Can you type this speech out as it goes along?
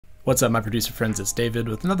What's up, my producer friends? It's David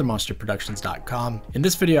with another monsterproductions.com. In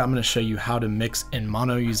this video, I'm going to show you how to mix in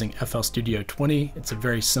mono using FL Studio 20. It's a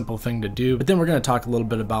very simple thing to do, but then we're going to talk a little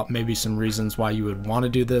bit about maybe some reasons why you would want to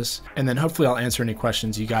do this. And then hopefully I'll answer any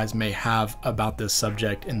questions you guys may have about this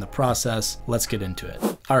subject in the process. Let's get into it.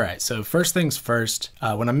 All right, so first things first,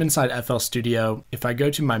 when I'm inside FL Studio, if I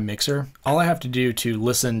go to my mixer, all I have to do to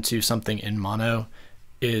listen to something in mono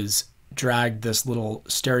is drag this little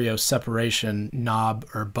stereo separation knob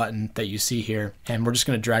or button that you see here, and we're just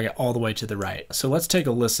going to drag it all the way to the right. So let's take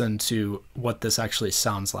a listen to what this actually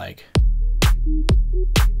sounds like.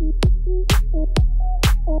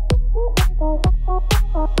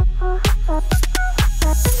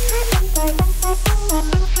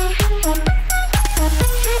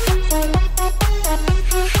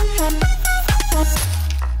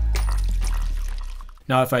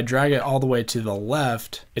 Now, if I drag it all the way to the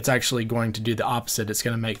left, it's actually going to do the opposite. It's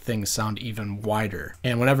going to make things sound even wider.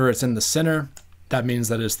 And whenever it's in the center, that means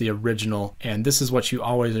that it's the original. And this is what you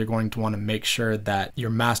always are going to want to make sure that your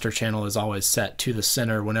master channel is always set to the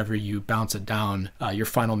center whenever you bounce it down, your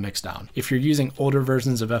final mix down. If you're using older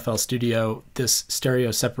versions of FL Studio, this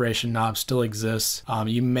stereo separation knob still exists.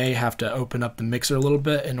 You may have to open up the mixer a little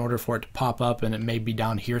bit in order for it to pop up, and it may be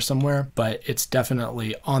down here somewhere, but it's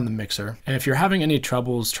definitely on the mixer. And if you're having any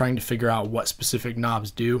troubles trying to figure out what specific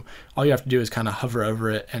knobs do, all you have to do is kind of hover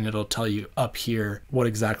over it and it'll tell you up here what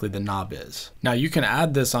exactly the knob is. Now, you can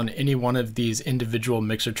add this on any one of these individual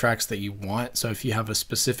mixer tracks that you want. So if you have a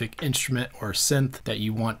specific instrument or synth that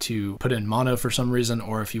you want to put in mono for some reason,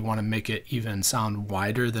 or if you want to make it even sound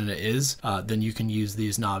wider than it is, then you can use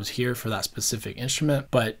these knobs here for that specific instrument.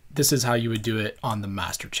 But this is how you would do it on the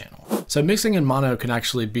master channel. So mixing in mono can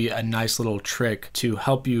actually be a nice little trick to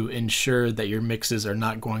help you ensure that your mixes are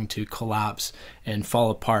not going to collapse and fall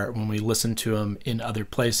apart when we listen to them in other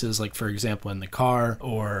places, like for example in the car,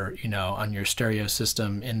 or on your stereo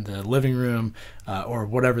system in the living room, or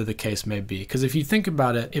whatever the case may be. Because if you think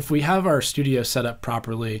about it, if we have our studio set up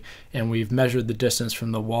properly and we've measured the distance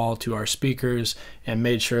from the wall to our speakers and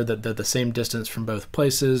made sure that they're the same distance from both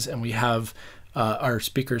places, and we have our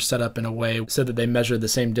speakers set up in a way so that they measure the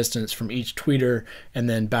same distance from each tweeter and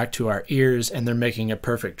then back to our ears, and they're making a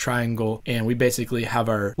perfect triangle, and we basically have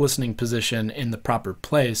our listening position in the proper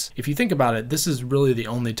place. If you think about it, this is really the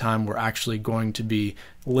only time we're actually going to be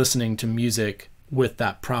listening to music with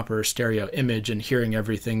that proper stereo image and hearing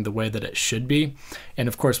everything the way that it should be. And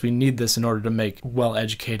of course, we need this in order to make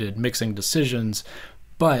well-educated mixing decisions.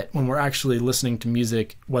 But when we're actually listening to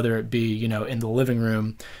music, whether it be, in the living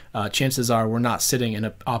room, chances are we're not sitting in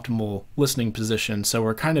an optimal listening position. So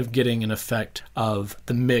we're kind of getting an effect of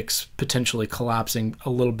the mix potentially collapsing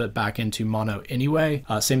a little bit back into mono anyway.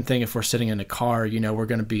 Same thing if we're sitting in a car, we're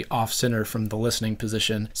going to be off center from the listening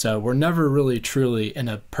position. So we're never really truly in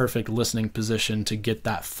a perfect listening position to get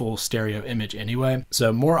that full stereo image anyway.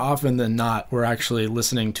 So more often than not, we're actually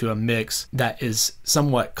listening to a mix that is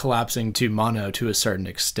somewhat collapsing to mono to a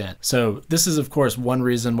certain extent. So this is of course one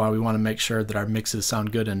reason why we want to make sure that our mixes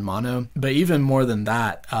sound good in mono. But even more than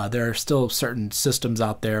that, there are still certain systems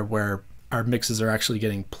out there where our mixes are actually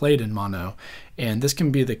getting played in mono, and this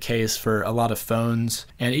can be the case for a lot of phones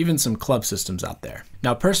and even some club systems out there.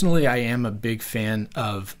 Now personally, I am a big fan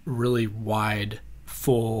of really wide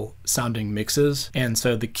full sounding mixes, and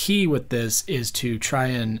so the key with this is to try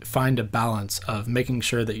and find a balance of making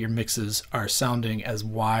sure that your mixes are sounding as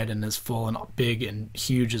wide and as full and big and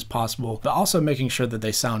huge as possible, but also making sure that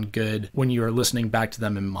they sound good when you are listening back to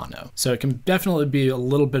them in mono. So it can definitely be a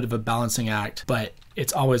little bit of a balancing act, but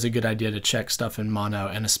it's always a good idea to check stuff in mono,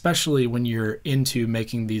 and especially when you're into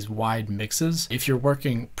making these wide mixes. If you're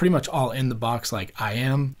working pretty much all in the box like I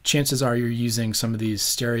am, chances are you're using some of these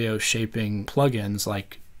stereo shaping plugins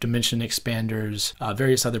like dimension expanders,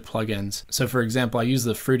 various other plugins. So for example, I use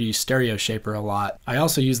the Fruity Stereo Shaper a lot. I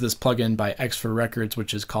also use this plugin by xfer Records,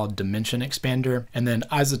 which is called Dimension Expander. And then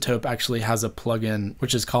iZotope actually has a plugin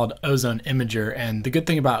which is called Ozone Imager. And the good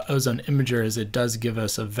thing about Ozone Imager is it does give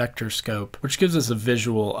us a vector scope, which gives us a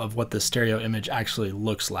visual of what the stereo image actually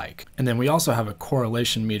looks like. And then we also have a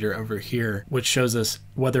correlation meter over here, which shows us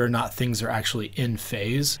whether or not things are actually in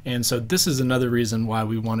phase. And so this is another reason why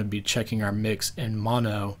we want to be checking our mix in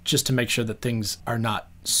mono, just to make sure that things are not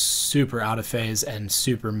super out of phase and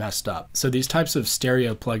super messed up. So these types of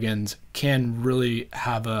stereo plugins can really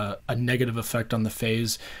have a negative effect on the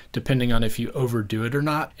phase depending on if you overdo it or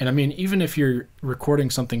not. And I mean, even if you're recording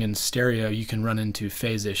something in stereo, you can run into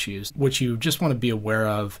phase issues, which you just want to be aware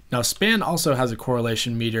of. Now, Span also has a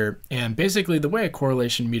correlation meter, and basically the way a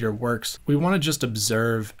correlation meter works, we want to just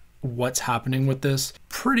observe what's happening with this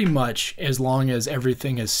pretty much as long as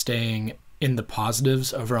everything is staying in the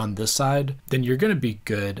positives over on this side, then you're going to be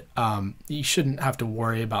good. You shouldn't have to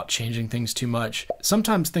worry about changing things too much.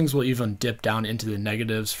 Sometimes things will even dip down into the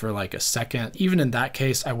negatives for like a second. Even in that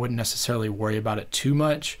case, I wouldn't necessarily worry about it too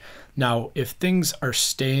much. Now, if things are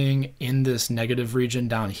staying in this negative region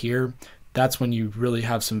down here, that's when you really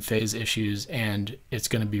have some phase issues and it's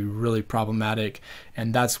going to be really problematic.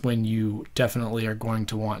 And that's when you definitely are going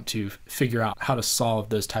to want to figure out how to solve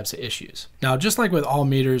those types of issues. Now, just like with all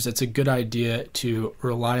meters, it's a good idea to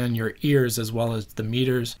rely on your ears as well as the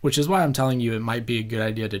meters, which is why I'm telling you it might be a good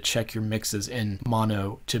idea to check your mixes in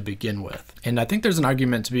mono to begin with. And I think there's an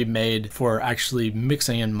argument to be made for actually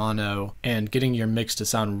mixing in mono and getting your mix to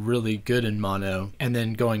sound really good in mono and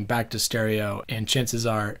then going back to stereo. And chances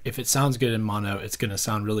are, if it sounds good in mono, it's going to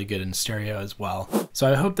sound really good in stereo as well. So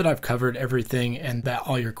I hope that I've covered everything and that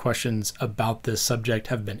all your questions about this subject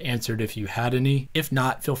have been answered if you had any. If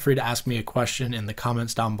not, feel free to ask me a question in the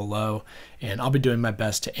comments down below and I'll be doing my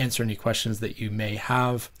best to answer any questions that you may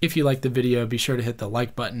have. If you like the video, be sure to hit the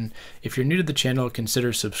like button. If you're new to the channel,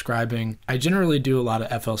 consider subscribing. I generally do a lot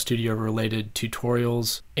of FL Studio related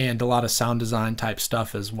tutorials and a lot of sound design type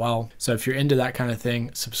stuff as well. So if you're into that kind of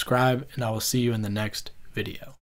thing, subscribe and I will see you in the next video.